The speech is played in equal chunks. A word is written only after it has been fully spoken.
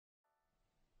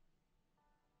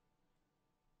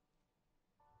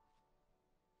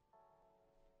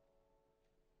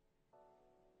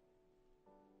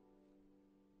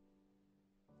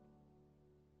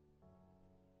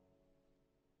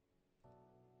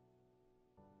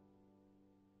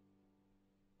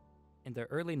In the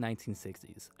early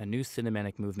 1960s, a new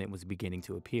cinematic movement was beginning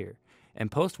to appear. In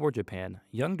post war Japan,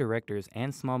 young directors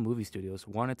and small movie studios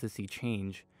wanted to see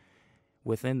change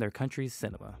within their country's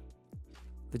cinema.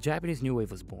 The Japanese New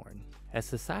Wave was born. As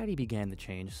society began to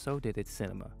change, so did its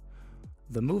cinema.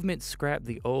 The movement scrapped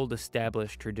the old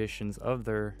established traditions of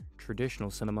their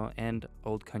traditional cinema and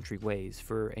old country ways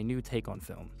for a new take on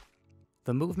film.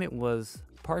 The movement was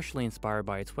partially inspired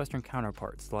by its Western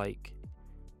counterparts, like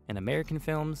in American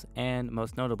films and,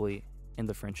 most notably, in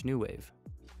the French New Wave.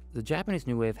 The Japanese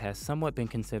New Wave has somewhat been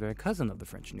considered a cousin of the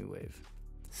French New Wave.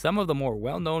 Some of the more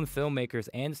well-known filmmakers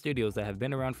and studios that have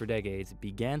been around for decades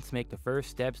began to make the first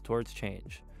steps towards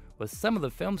change, with some of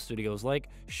the film studios like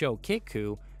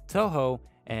Shochiku, Toho,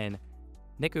 and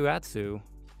Nikuatsu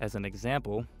as an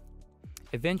example.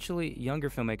 Eventually, younger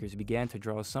filmmakers began to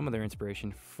draw some of their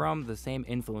inspiration from the same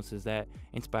influences that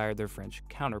inspired their French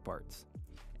counterparts.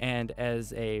 And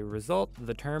as a result,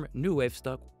 the term New Wave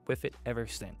stuck with it ever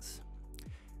since.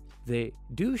 They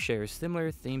do share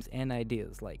similar themes and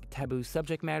ideas like taboo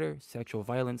subject matter, sexual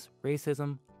violence,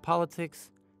 racism, politics,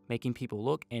 making people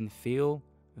look and feel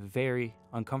very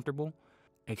uncomfortable,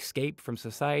 escape from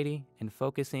society, and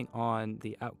focusing on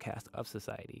the outcast of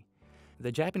society.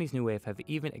 The Japanese New Wave have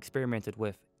even experimented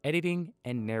with editing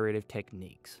and narrative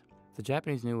techniques. The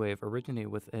Japanese New Wave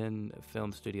originated within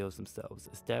film studios themselves,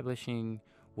 establishing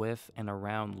with and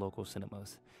around local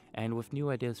cinemas, and with new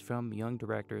ideas from young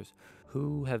directors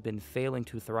who have been failing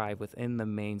to thrive within the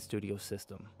main studio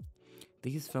system.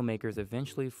 These filmmakers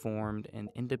eventually formed an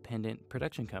independent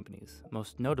production companies,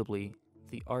 most notably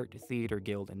the Art Theater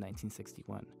Guild in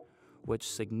 1961, which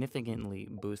significantly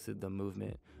boosted the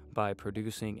movement by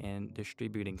producing and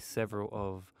distributing several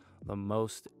of the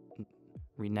most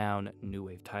renowned New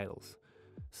Wave titles.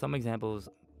 Some examples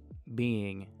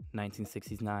being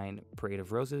 1969's Parade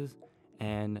of Roses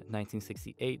and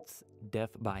 1968's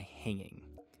Death by Hanging.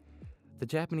 The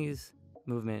Japanese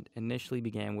movement initially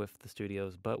began with the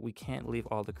studios, but we can't leave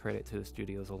all the credit to the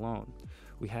studios alone.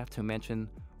 We have to mention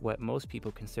what most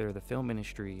people consider the film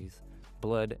industry's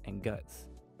blood and guts,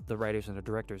 the writers and the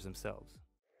directors themselves.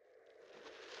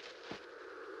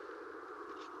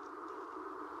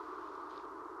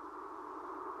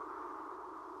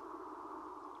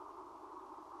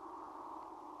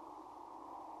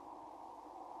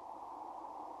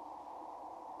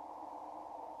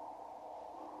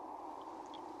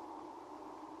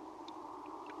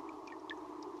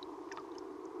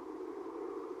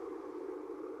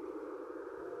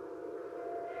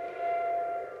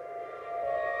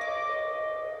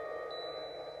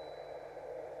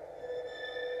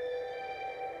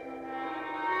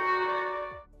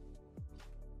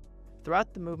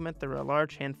 Throughout the movement, there were a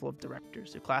large handful of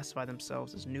directors who classify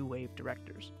themselves as New Wave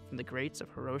directors, from the greats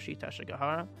of Hiroshi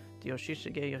Tashigahara to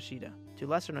Yoshishige Yoshida, to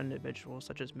lesser-known individuals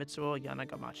such as Mitsuo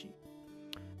Yanagamachi.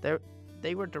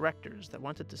 They were directors that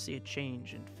wanted to see a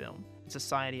change in film and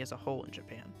society as a whole in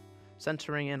Japan.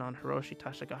 Centering in on Hiroshi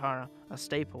Tashigahara, a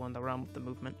staple in the realm of the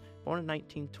movement, born in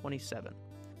 1927.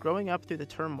 Growing up through the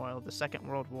turmoil of the Second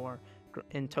World War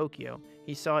in Tokyo,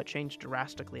 he saw it change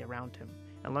drastically around him,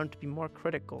 and learned to be more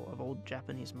critical of old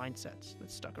Japanese mindsets that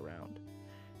stuck around,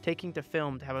 taking to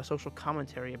film to have a social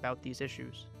commentary about these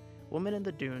issues. Woman in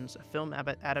the Dunes, a film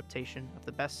adaptation of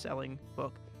the best-selling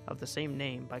book of the same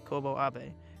name by Kobo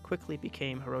Abe, quickly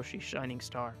became Hiroshi's shining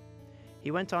star.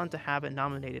 He went on to have it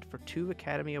nominated for 2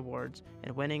 Academy Awards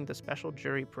and winning the Special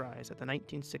Jury Prize at the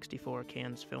 1964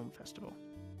 Cannes Film Festival.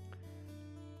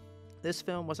 This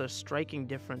film was a striking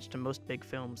difference to most big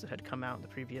films that had come out in the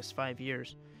previous 5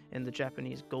 years in the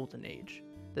Japanese Golden Age.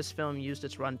 This film used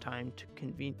its runtime to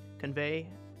convey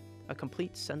a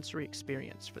complete sensory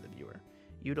experience for the viewer,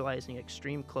 utilizing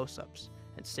extreme close-ups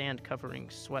and sand covering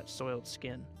sweat-soiled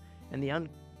skin, and the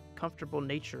uncomfortable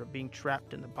nature of being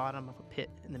trapped in the bottom of a pit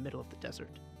in the middle of the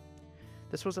desert.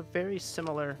 This was a very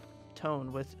similar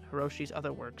tone with Hiroshi's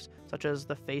other works, such as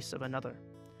The Face of Another.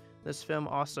 This film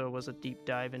also was a deep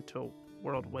dive into a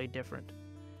world way different.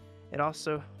 It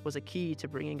also was a key to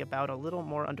bringing about a little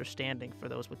more understanding for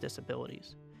those with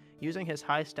disabilities, using his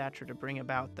high stature to bring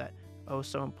about that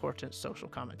so important social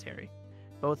commentary.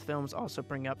 Both films also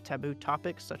bring up taboo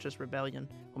topics such as rebellion,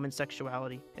 women's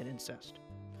sexuality, and incest.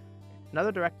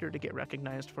 Another director to get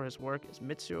recognized for his work is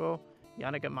Mitsuo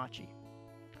Yanagamachi.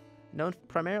 Known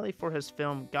primarily for his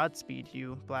film Godspeed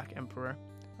You, Black Emperor,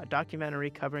 a documentary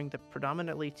covering the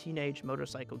predominantly teenage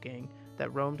motorcycle gang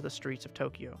that roamed the streets of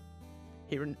Tokyo.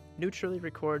 He neutrally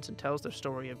records and tells their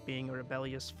story of being a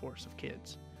rebellious force of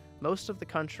kids. Most of the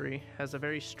country has a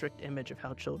very strict image of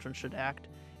how children should act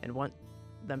and want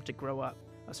them to grow up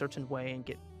a certain way and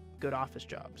get good office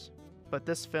jobs. But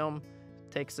this film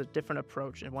takes a different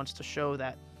approach and wants to show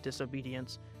that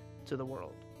disobedience to the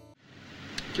world.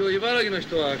 今日茨城の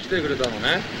人は来てくれたの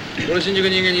ね。俺新宿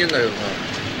人間に言うんだけどさ。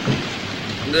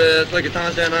で、さっき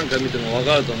単車なんか見ても分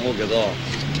かると思うけど、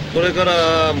これか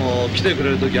らも来てく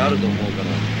れる時あると思うから、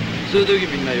そういう時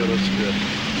みんなよろし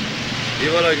く。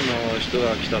茨城の人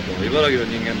が来たと、茨城の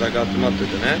人間だけ集まって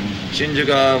てね、新宿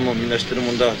はもうみんな知ってる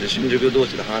もんだから新宿同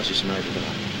士で話しないとか。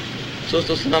そうす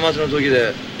ると砂町の時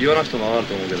で言わなくても分かる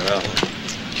と思うけどよ。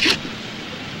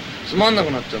つまんな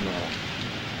くなっちゃうんだか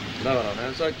ら。だから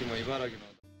ね、さっきも茨城の。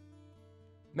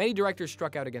Many directors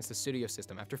struck out against the studio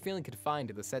system after feeling confined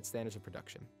to the set standards of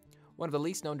production. One of the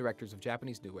least known directors of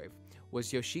Japanese New Wave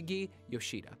was Yoshigi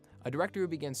Yoshida, a director who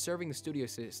began serving the studio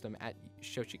system at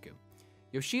Shochiku.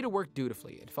 Yoshida worked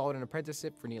dutifully and followed an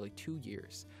apprenticeship for nearly 2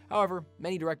 years. However,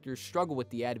 many directors struggle with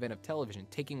the advent of television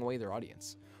taking away their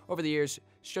audience. Over the years,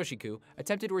 Shochiku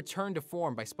attempted to return to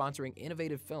form by sponsoring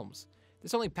innovative films.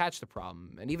 This only patched the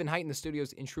problem and even heightened the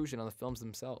studio's intrusion on the films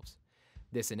themselves.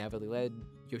 This inevitably led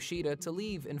Yoshida to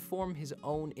leave and form his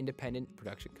own independent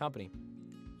production company.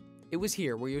 It was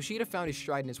here where Yoshida found his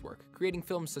stride in his work, creating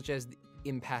films such as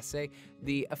Impasse,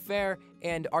 The Affair,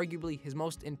 and arguably his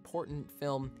most important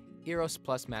film, Eros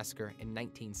Plus Massacre in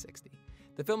 1960.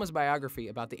 The film is a biography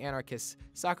about the anarchist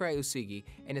Sakurai Usugi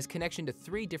and his connection to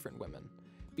 3 different women.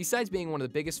 Besides being one of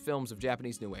the biggest films of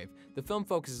Japanese New Wave, the film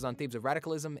focuses on themes of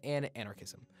radicalism and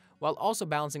anarchism, while also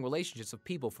balancing relationships of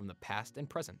people from the past and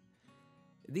present.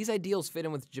 These ideals fit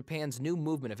in with Japan's new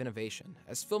movement of innovation,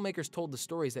 as filmmakers told the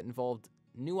stories that involved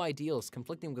new ideals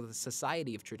conflicting with a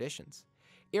society of traditions.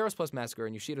 Eros Plus Massacre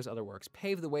and Yoshida's other works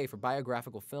paved the way for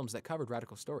biographical films that covered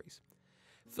radical stories.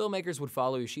 Filmmakers would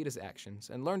follow Yoshida's actions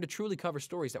and learn to truly cover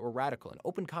stories that were radical and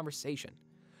open conversation.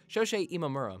 Shosei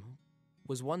Imamura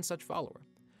was one such follower.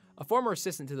 A former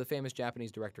assistant to the famous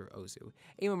Japanese director Ozu,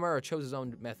 Imamura chose his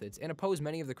own methods and opposed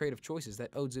many of the creative choices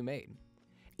that Ozu made.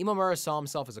 Imamura saw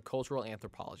himself as a cultural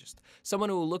anthropologist, someone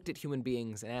who looked at human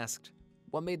beings and asked,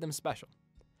 what made them special?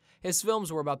 His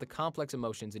films were about the complex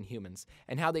emotions in humans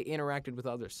and how they interacted with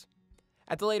others.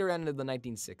 At the later end of the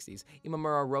 1960s,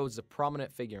 Imamura rose as a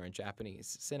prominent figure in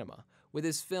Japanese cinema, with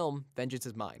his film Vengeance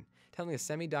is Mine, telling a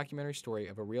semi-documentary story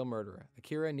of a real murderer,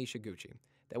 Akira Nishiguchi,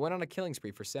 that went on a killing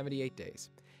spree for 78 days.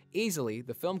 Easily,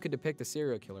 the film could depict a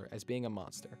serial killer as being a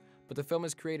monster, but the film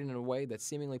is created in a way that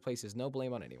seemingly places no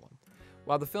blame on anyone.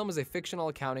 While the film is a fictional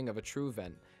accounting of a true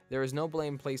event, there is no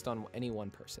blame placed on any one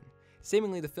person.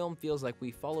 Seemingly, the film feels like we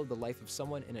followed the life of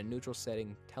someone in a neutral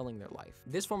setting telling their life.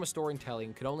 This form of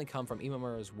storytelling could only come from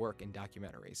Imamura's work in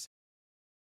documentaries.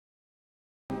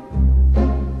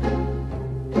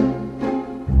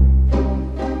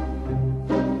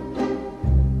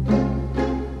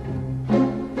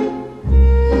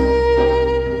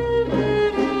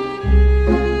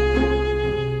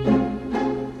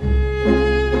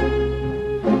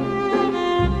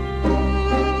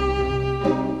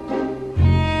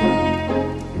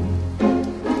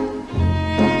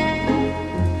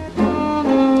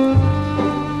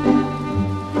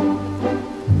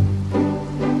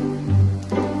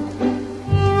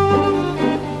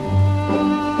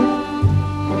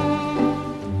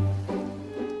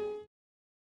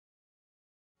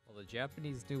 The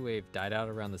Japanese New Wave died out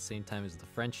around the same time as the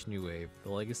French New Wave. The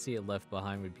legacy it left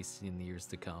behind would be seen in the years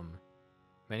to come.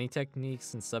 Many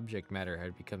techniques and subject matter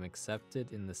had become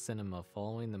accepted in the cinema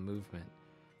following the movement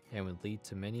and would lead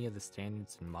to many of the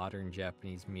standards in modern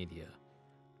Japanese media.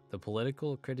 The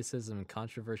political criticism and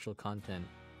controversial content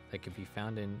that could be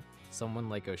found in someone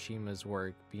like Oshima's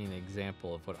work being an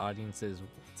example of what audiences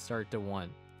start to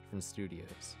want from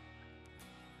studios.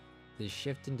 This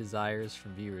shift in desires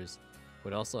from viewers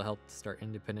would also help to start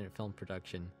independent film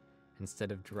production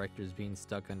instead of directors being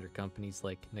stuck under companies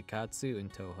like Nakatsu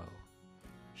and Toho.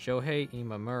 Shohei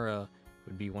Imamura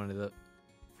would be one of the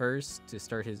first to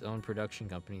start his own production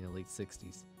company in the late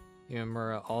 60s.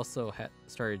 Imamura also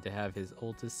started to have his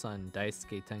oldest son,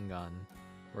 Daisuke Tengan,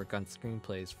 work on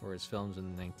screenplays for his films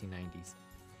in the 1990s,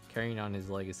 carrying on his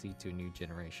legacy to a new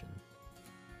generation.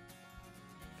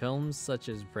 Films such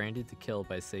as Branded to Kill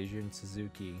by Seijun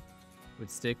Suzuki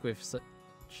would stick with such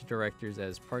directors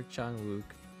as Park Chan-wook,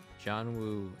 John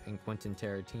Woo, and Quentin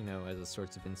Tarantino as a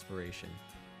source of inspiration.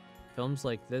 Films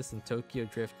like this and Tokyo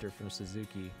Drifter from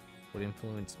Suzuki would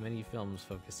influence many films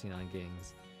focusing on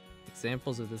gangs.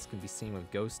 Examples of this can be seen with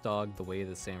Ghost Dog: The Way of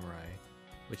the Samurai,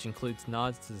 which includes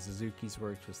nods to Suzuki's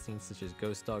works with scenes such as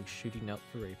Ghost Dog shooting up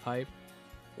through a pipe,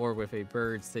 or with a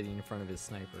bird sitting in front of his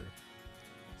sniper.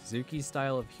 Suzuki's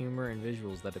style of humor and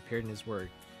visuals that appeared in his work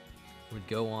would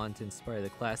go on to inspire the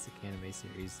classic anime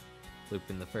series,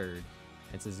 Lupin the Third,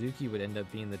 and Suzuki would end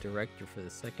up being the director for the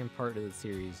second part of the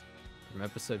series, from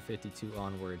episode 52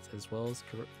 onwards, as well as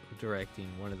directing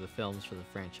one of the films for the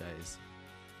franchise.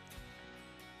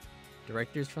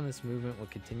 Directors from this movement would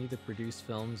continue to produce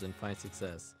films and find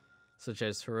success, such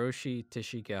as Hiroshi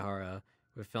Teshigahara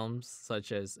with films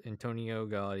such as Antonio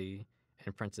Gaudi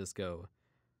and Princess Go.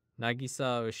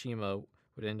 Nagisa Oshima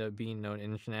would end up being known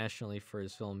internationally for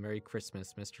his film Merry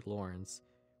Christmas, Mr. Lawrence,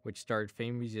 which starred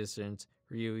famed musicians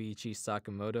Ryuichi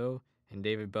Sakamoto and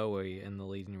David Bowie in the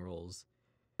leading roles.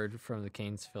 Heard from the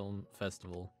Cannes Film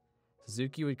Festival.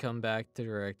 Suzuki would come back to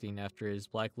directing after his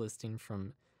blacklisting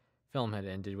from film had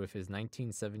ended with his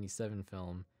 1977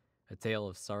 film, A Tale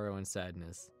of Sorrow and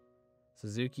Sadness.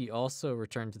 Suzuki also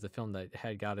returned to the film that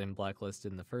had got him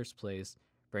blacklisted in the first place,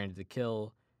 Branded to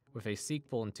Kill, with a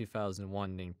sequel in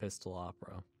 2001 named Pistol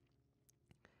Opera.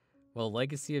 While the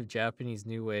legacy of Japanese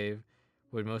New Wave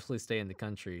would mostly stay in the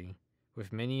country,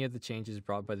 with many of the changes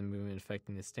brought by the movement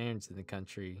affecting the standards in the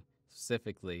country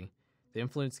specifically, the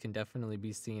influence can definitely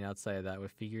be seen outside of that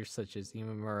with figures such as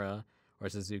Imamura or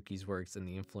Suzuki's works and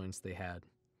the influence they had.